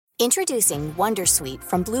Introducing Wondersuite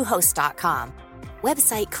from Bluehost.com.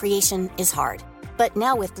 Website creation is hard, but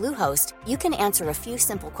now with Bluehost, you can answer a few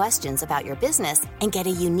simple questions about your business and get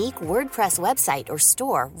a unique WordPress website or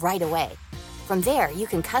store right away. From there, you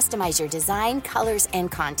can customize your design, colors,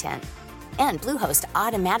 and content. And Bluehost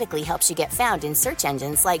automatically helps you get found in search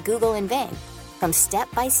engines like Google and Bing. From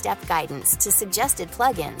step-by-step guidance to suggested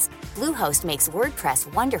plugins, Bluehost makes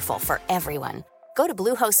WordPress wonderful for everyone. Go to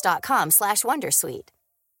bluehost.com/wondersuite.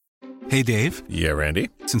 Hey, Dave. Yeah, Randy.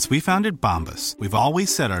 Since we founded Bombas, we've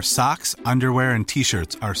always said our socks, underwear, and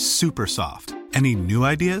T-shirts are super soft. Any new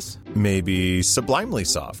ideas? Maybe sublimely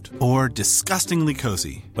soft. Or disgustingly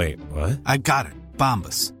cozy. Wait, what? I got it.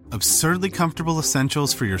 Bombas. Absurdly comfortable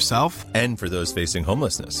essentials for yourself and for those facing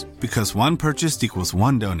homelessness. Because one purchased equals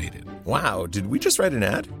one donated. Wow, did we just write an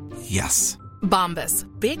ad? Yes. Bombas.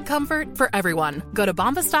 Big comfort for everyone. Go to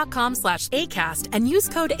bombas.com/ACAST and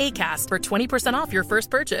use code ACAST for 20% off your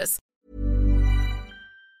first purchase.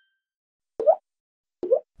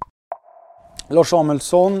 Lars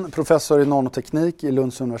Samuelsson, professor i nanoteknik i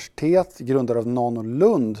Lunds universitet, grundare av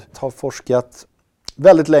Nanolund, har forskat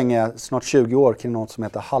väldigt länge, snart 20 år, kring något som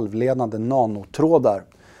heter halvledande nanotrådar.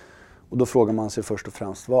 Och då frågar man sig först och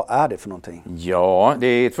främst, vad är det för någonting? Ja, det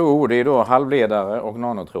är två ord. Det är då halvledare och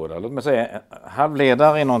nanotrådar. Låt mig säga,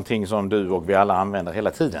 halvledare är någonting som du och vi alla använder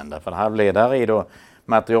hela tiden. Därför halvledare är då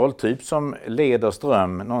materialtyp som leder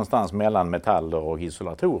ström någonstans mellan metaller och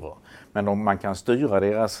isolatorer. Men om man kan styra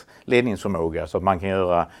deras ledningsförmåga så att man kan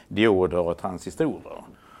göra dioder och transistorer.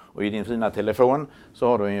 Och i din fina telefon så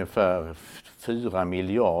har du ungefär 4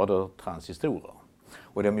 miljarder transistorer.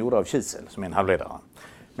 Och de är gjorda av kisel som är en halvledare.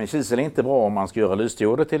 Men kisel är inte bra om man ska göra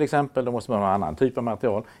lysdioder till exempel. Då måste man ha en annan typ av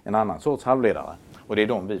material, en annan sorts halvledare. Och det är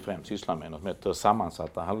de vi främst sysslar med, något som heter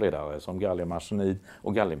sammansatta halvledare som galliumarsenid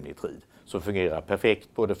och galliumnitrid. Som fungerar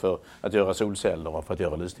perfekt både för att göra solceller och för att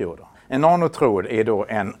göra lysdioder. En nanotråd är då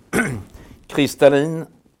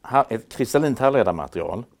ett kristallint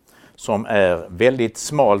halvledarmaterial som är väldigt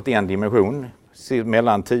smalt i en dimension,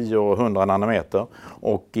 mellan 10 och 100 nanometer.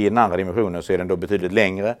 Och i den andra dimensionen så är den då betydligt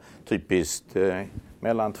längre, typiskt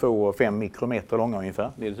mellan 2 och 5 mikrometer långa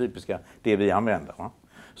ungefär. Det är det typiska, det vi använder. Va?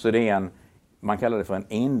 Så det är man kallar det för en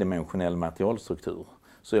endimensionell materialstruktur.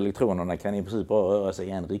 Så elektronerna kan i princip bara röra sig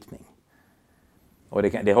i en riktning. Och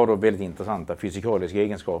det har då väldigt intressanta fysikaliska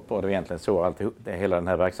egenskaper. Och det är egentligen så hela den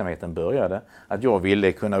här verksamheten började. Att jag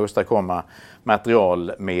ville kunna åstadkomma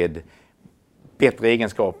material med bättre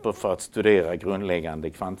egenskaper för att studera grundläggande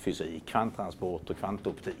kvantfysik, kvanttransport och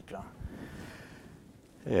kvantoptik. Va?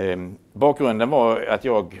 Bakgrunden var att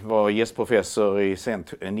jag var gästprofessor i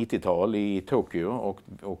sent 90-tal i Tokyo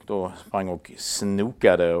och då sprang och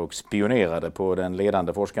snokade och spionerade på den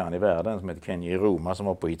ledande forskaren i världen som heter Kenji Roma, som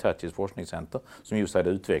var på Hitachis forskningscenter, som just hade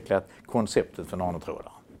utvecklat konceptet för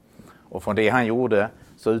nanotrådar. Och från det han gjorde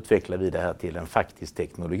så utvecklade vi det här till en faktisk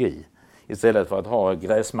teknologi. Istället för att ha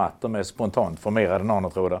gräsmattor med spontant formerade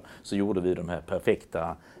nanotrådar så gjorde vi de här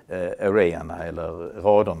perfekta arrayerna eller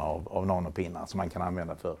raderna av nanopinnar som man kan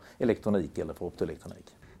använda för elektronik eller för optoelektronik.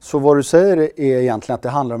 Så vad du säger är egentligen att det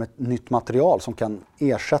handlar om ett nytt material som kan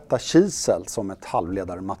ersätta kisel som ett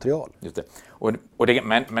halvledarmaterial. Just det.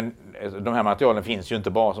 Men de här materialen finns ju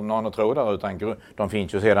inte bara som nanotrådar utan de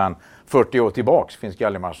finns ju sedan 40 år tillbaks. Finns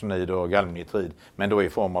galliumarsenid och galliumnitrid, men då i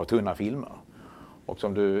form av tunna filmer. Och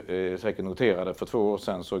som du säkert noterade, för 2 år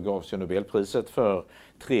sedan så gavs ju Nobelpriset för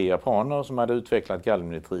 3 japaner som hade utvecklat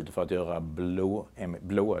galliumnitrid för att göra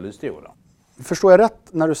blåa lysdioder. Förstår jag rätt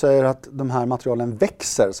när du säger att de här materialen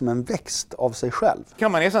växer som en växt av sig själv?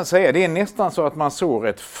 Kan man nästan säga. Det är nästan så att man sår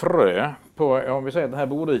ett frö på, om vi säger att den här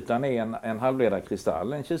bordytan är en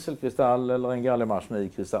halvledarkristall, en kiselkristall eller en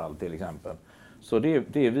galliumarsenidkristall till exempel. Så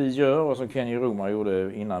det vi gör och som Kenji Roma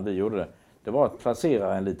gjorde innan vi gjorde det var att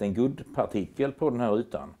placera en liten guldpartikel på den här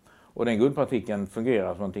ytan. Och den guldpartikeln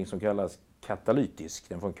fungerar som någonting som kallas katalytisk.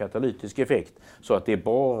 Den får en katalytisk effekt så att det är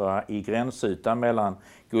bara i gränsytan mellan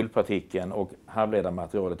guldpartikeln och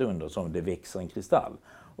halvledarmaterialet under som det växer en kristall.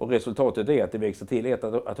 Och resultatet är att det växer till ett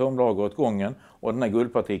atomlager åt gången och den här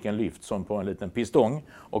guldpartikeln lyfts som på en liten pistong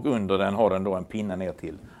och under den har den då en pinne ner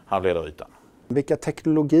till halvledarytan. Vilka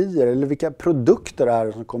teknologier eller vilka produkter är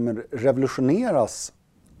det som kommer revolutioneras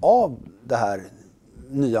av det här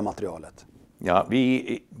nya materialet? Ja,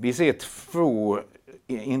 vi ser 2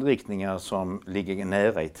 inriktningar som ligger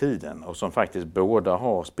nära i tiden och som faktiskt båda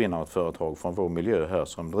har spin-out-företag från vår miljö här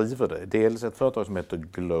som driver det. Dels ett företag som heter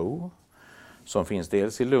Glow som finns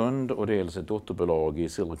dels i Lund och dels ett dotterbolag i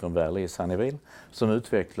Silicon Valley i Sunnyvale som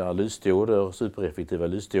utvecklar lysdioder, supereffektiva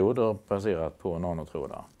lysdioder baserat på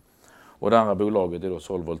nanotrådar. Och det andra bolaget är då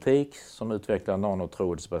Solvoltaic som utvecklar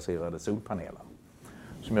nanotrådsbaserade solpaneler.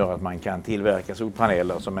 som gör att man kan tillverka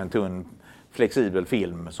solpaneler som en tunn flexibel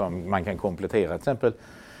film som man kan komplettera till exempel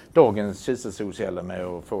dagens kiselsolceller med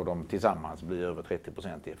att få dem tillsammans bli över 30%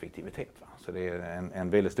 i effektivitet. Va? Så det är en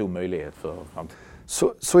väldigt stor möjlighet för framtiden.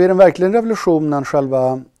 Så är den verkligen revolutionen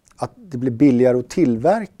själva att det blir billigare att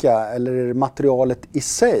tillverka, eller är det materialet i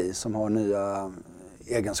sig som har nya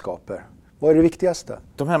egenskaper? Vad är det viktigaste?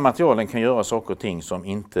 De här materialen kan göra saker och ting som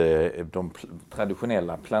inte de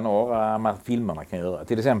traditionella planara filmerna kan göra.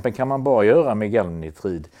 Till exempel kan man bara göra med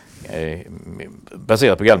galvanitrid,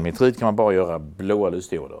 baserat på galvanitrid kan man bara göra blåa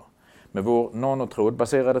lysdioder. Med vår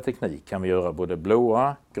nanotrådbaserade teknik kan vi göra både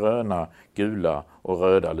blåa, gröna, gula och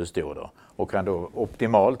röda lysdioder. Och kan då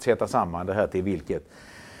optimalt sätta samman det här till vilket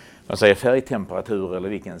färgtemperatur eller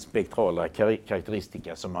vilken spektrala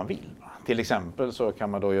karaktäristika som man vill. Till exempel så kan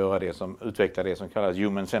man då utveckla det som kallas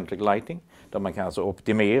human-centric lighting. Där man kan alltså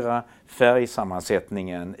optimera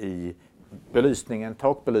färgsammansättningen i belysningen,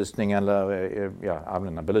 takbelysningen eller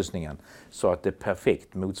allmänna belysningen så att det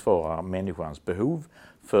perfekt motsvarar människans behov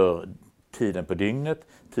för tiden på dygnet,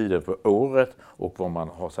 tiden på året och vad man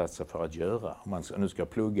har satt sig för att göra. Om man nu ska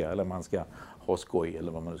plugga eller man ska ha skoj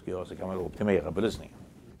eller vad man nu ska göra så kan man optimera belysningen.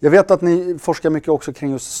 Jag vet att ni forskar mycket också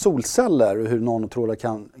kring just solceller och hur nanotrådar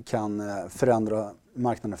kan förändra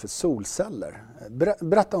marknaden för solceller.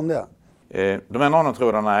 Berätta om det. De här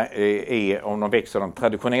nanotrådarna är, om de växer dem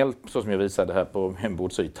traditionellt, så som jag visade här på en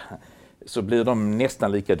bordsyta, så blir de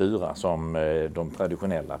nästan lika dyra som de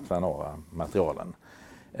traditionella planara materialen.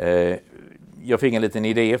 Jag fick en liten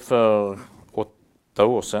idé för 8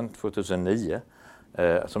 år sedan, 2009,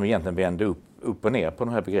 som egentligen vände upp och ner på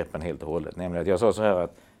de här begreppen helt och hållet. Nämligen att jag sa så här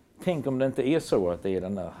att tänk om det inte är så att det är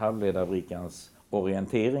den där halvledarbrickans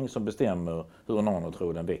orientering som bestämmer hur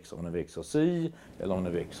nanotråden växer. Om den växer si eller om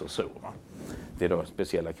den växer så. Det är då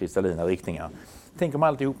speciella kristallina riktningar. Tänk om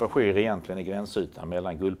alltihopa sker egentligen i gränsytan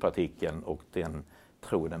mellan guldpartikeln och den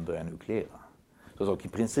tråden börjar nukleera. Så i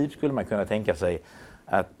princip skulle man kunna tänka sig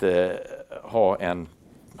att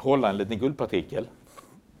hålla en liten guldpartikel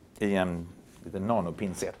i en liten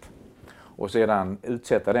nanopinsett. Och sedan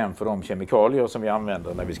utsätta den för de kemikalier som vi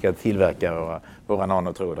använder när vi ska tillverka våra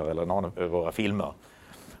nanotrådar eller våra filmer.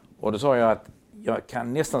 Och då sa jag att jag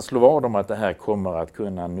kan nästan slå vad om att det här kommer att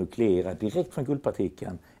kunna nukleera direkt från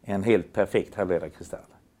guldpartikeln en helt perfekt halvledarkristall.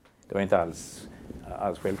 Det var inte alls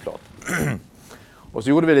självklart. Och så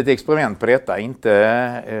gjorde vi lite experiment på detta,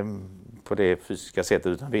 inte på det fysiska sättet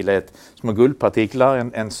utan vi lät små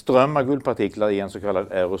guldpartiklar, en ström av guldpartiklar i en så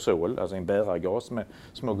kallad aerosol, alltså en bärargas med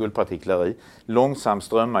små guldpartiklar i, långsamt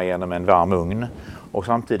strömma genom en varm ugn och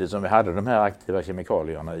samtidigt som vi hade de här aktiva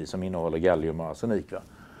kemikalierna i som innehåller gallium och arsenik.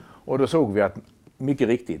 Och då såg vi att mycket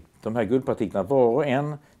riktigt, de här guldpartiklarna var och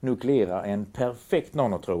en nukleerar en perfekt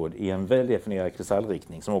nanotråd i en väldefinierad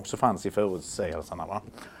kristallriktning som också fanns i förutsägelserna. Va?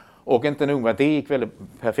 Och inte nog med att det gick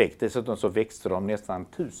väldigt perfekt, dessutom så växte de nästan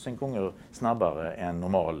 1000 gånger snabbare än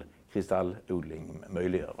normal kristallodling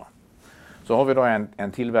möjliggör. Så har vi då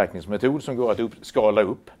en tillverkningsmetod som går att skala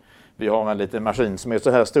upp. Vi har en liten maskin som är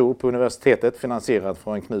så här stor på universitetet, finansierad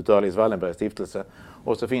från Knut och Alice Wallenbergs stiftelse.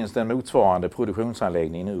 Och så finns det en motsvarande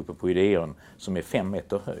produktionsanläggning nu uppe på Ideon som är 5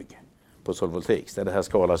 meter hög på Solvoltaics. Där det här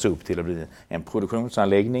skalas upp till att bli en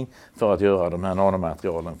produktionsanläggning för att göra de här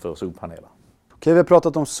nanomaterialen för solpaneler. Okej, vi har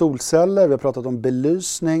pratat om solceller, vi har pratat om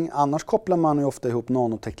belysning. Annars kopplar man ju ofta ihop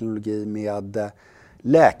nanoteknologi med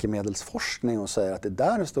läkemedelsforskning och säger att det är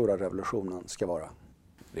där den stora revolutionen ska vara.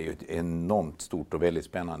 Det är ju ett enormt stort och väldigt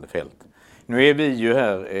spännande fält. Nu är vi ju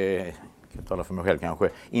här, jag talar för mig själv kanske,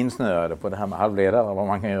 insnöade på det här med halvledare och vad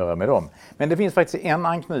man kan göra med dem. Men det finns faktiskt en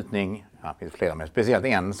anknytning, det finns flera men speciellt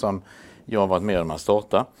en som jag har varit med om att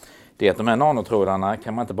starta. Det är att de här nanotrådarna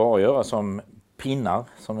kan man inte bara göra som pinnar,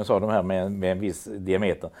 som jag sa, de här med en viss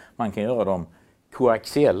diameter. Man kan göra dem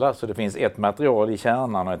koaxiella, så det finns ett material i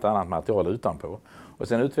kärnan och ett annat material utanpå. Och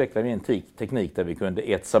sen utvecklade vi en teknik där vi kunde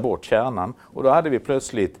etsa bort kärnan. Och då hade vi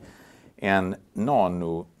plötsligt en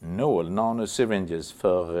nanosyringes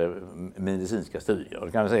för medicinska studier. Och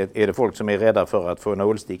då kan vi säga, är det folk som är rädda för att få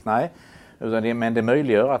nålstick? Nej, men det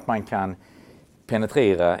möjliggör att man kan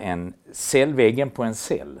penetrera cellväggen på en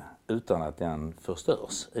cell utan att den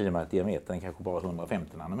förstörs, i och med att diametern är kanske bara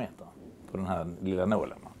 150 nanometer på den här lilla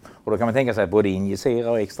nålen. Och då kan man tänka sig att både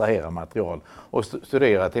injicera och extrahera material och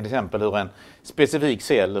studera till exempel hur en specifik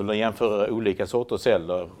cell, eller jämföra olika sorters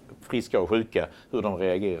celler, friska och sjuka, hur de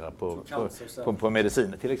reagerar på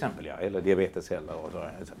mediciner till exempel, eller diabetesceller. Och så.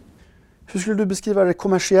 Hur skulle du beskriva det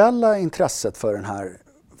kommersiella intresset för den här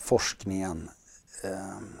forskningen?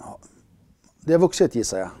 Det har vuxit,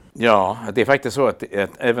 gissar jag. Ja, det är faktiskt så att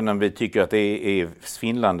även om vi tycker att det är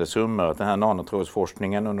svindlande summor, att den här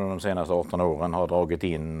nanotrådsforskningen under de senaste 18 åren har dragit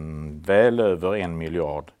in väl över 1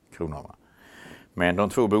 miljard kronor. Men de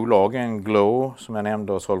 2 bolagen, Glow som jag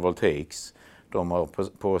nämnde och Solvoltaics, de har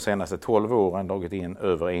på senaste 12 åren dragit in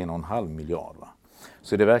över 1,5 miljard.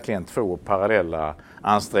 Så det är verkligen 2 parallella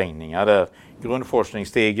ansträngningar där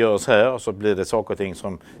grundforskningssteg görs här och så blir det saker och ting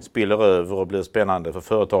som spiller över och blir spännande för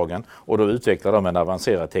företagen och då utvecklar de en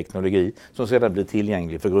avancerad teknologi som sedan blir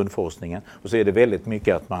tillgänglig för grundforskningen och så är det väldigt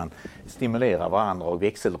mycket att man stimulerar varandra och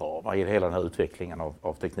växelrar i hela den här utvecklingen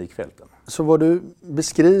av teknikfälten. Så vad du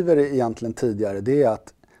beskriver egentligen tidigare, det är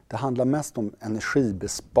att det handlar mest om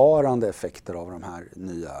energibesparande effekter av de här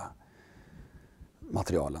nya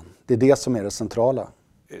materialen. Det är det som är det centrala.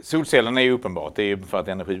 Solcellerna är ju uppenbart, det är för att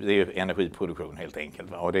det är energiproduktion helt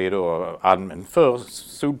enkelt. Och det är då allmänt för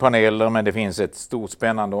solpaneler, men det finns ett stort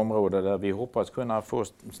spännande område där vi hoppas kunna få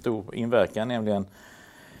stor inverkan, nämligen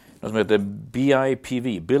något som heter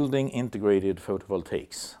BIPV, Building Integrated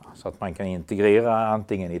Photovoltaics. Så att man kan integrera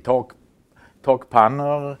antingen i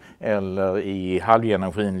takpannor eller i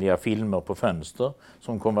halvgenomskinliga filmer på fönster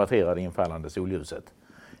som konverterar det infallande solljuset.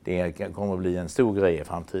 Det kommer att bli en stor grej i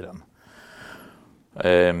framtiden.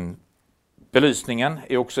 Belysningen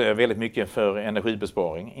är också väldigt mycket för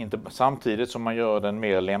energibesparing. Samtidigt som man gör den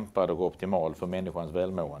mer lämpad och optimal för människans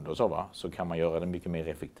välmående och så kan man göra den mycket mer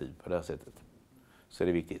effektiv på det här sättet. Så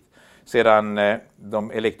det är viktigt. Sedan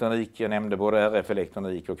de elektronik, jag nämnde både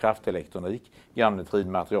RF-elektronik och kraftelektronik, gamla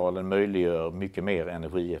tidmaterialen möjliggör mycket mer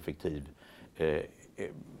energieffektiva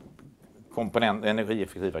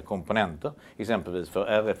komponenter, exempelvis för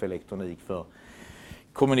RF-elektronik, för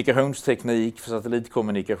kommunikationsteknik, för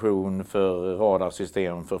satellitkommunikation, för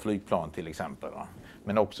radarsystem, för flygplan till exempel.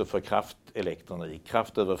 Men också för kraftelektronik,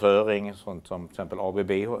 kraftöverföring, sånt som till exempel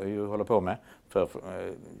ABB håller på med, för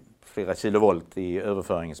flera kilovolt i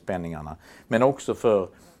överföringsspänningarna. Men också för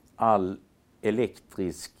all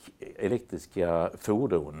elektriska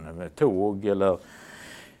fordon, tåg eller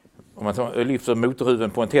om man lyfter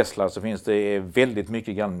motorhuven på en Tesla så finns det väldigt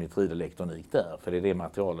mycket galvanitridselektronik där. För det är det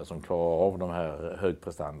materialet som klarar av de här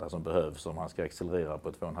högprestanda som behövs om man ska accelerera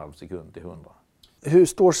på 2,5 sekund till 100. Hur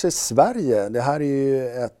står sig Sverige? Det här är ju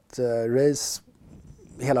ett race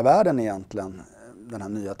i hela världen egentligen, den här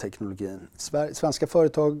nya teknologin. Svenska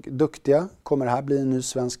företag duktiga. Kommer det här bli en ny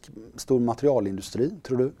svensk stor materialindustri,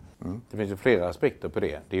 tror du? Det finns ju flera aspekter på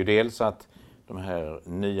det. Det är ju dels att de här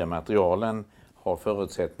nya materialen har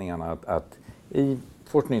förutsättningarna att i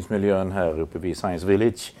forskningsmiljön här uppe vid Science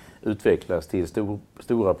Village utvecklas till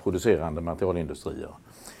stora producerande materialindustrier.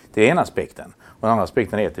 Det är en aspekten. Och den andra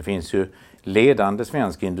aspekten är att det finns ju ledande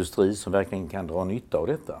svensk industri som verkligen kan dra nytta av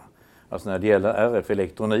detta. Alltså när det gäller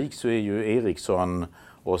RF-elektronik så är ju Ericsson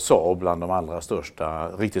och Saab bland de allra största,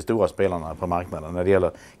 riktigt stora spelarna på marknaden. När det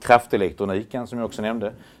gäller kraftelektroniken som jag också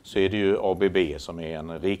nämnde så är det ju ABB som är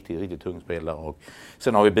en riktigt tung spelare. Och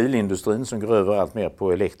sen har vi bilindustrin som går över allt mer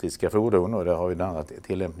på elektriska fordon och där har vi den andra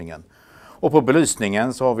tillämpningen. Och på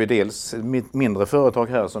belysningen så har vi dels mindre företag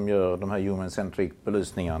här som gör de här human-centric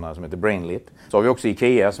belysningarna som heter Brainlit. Så har vi också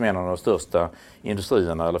IKEA som är en av de största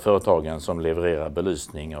industrierna eller företagen som levererar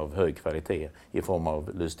belysning av hög kvalitet i form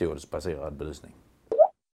av lysdiodsbaserad belysning.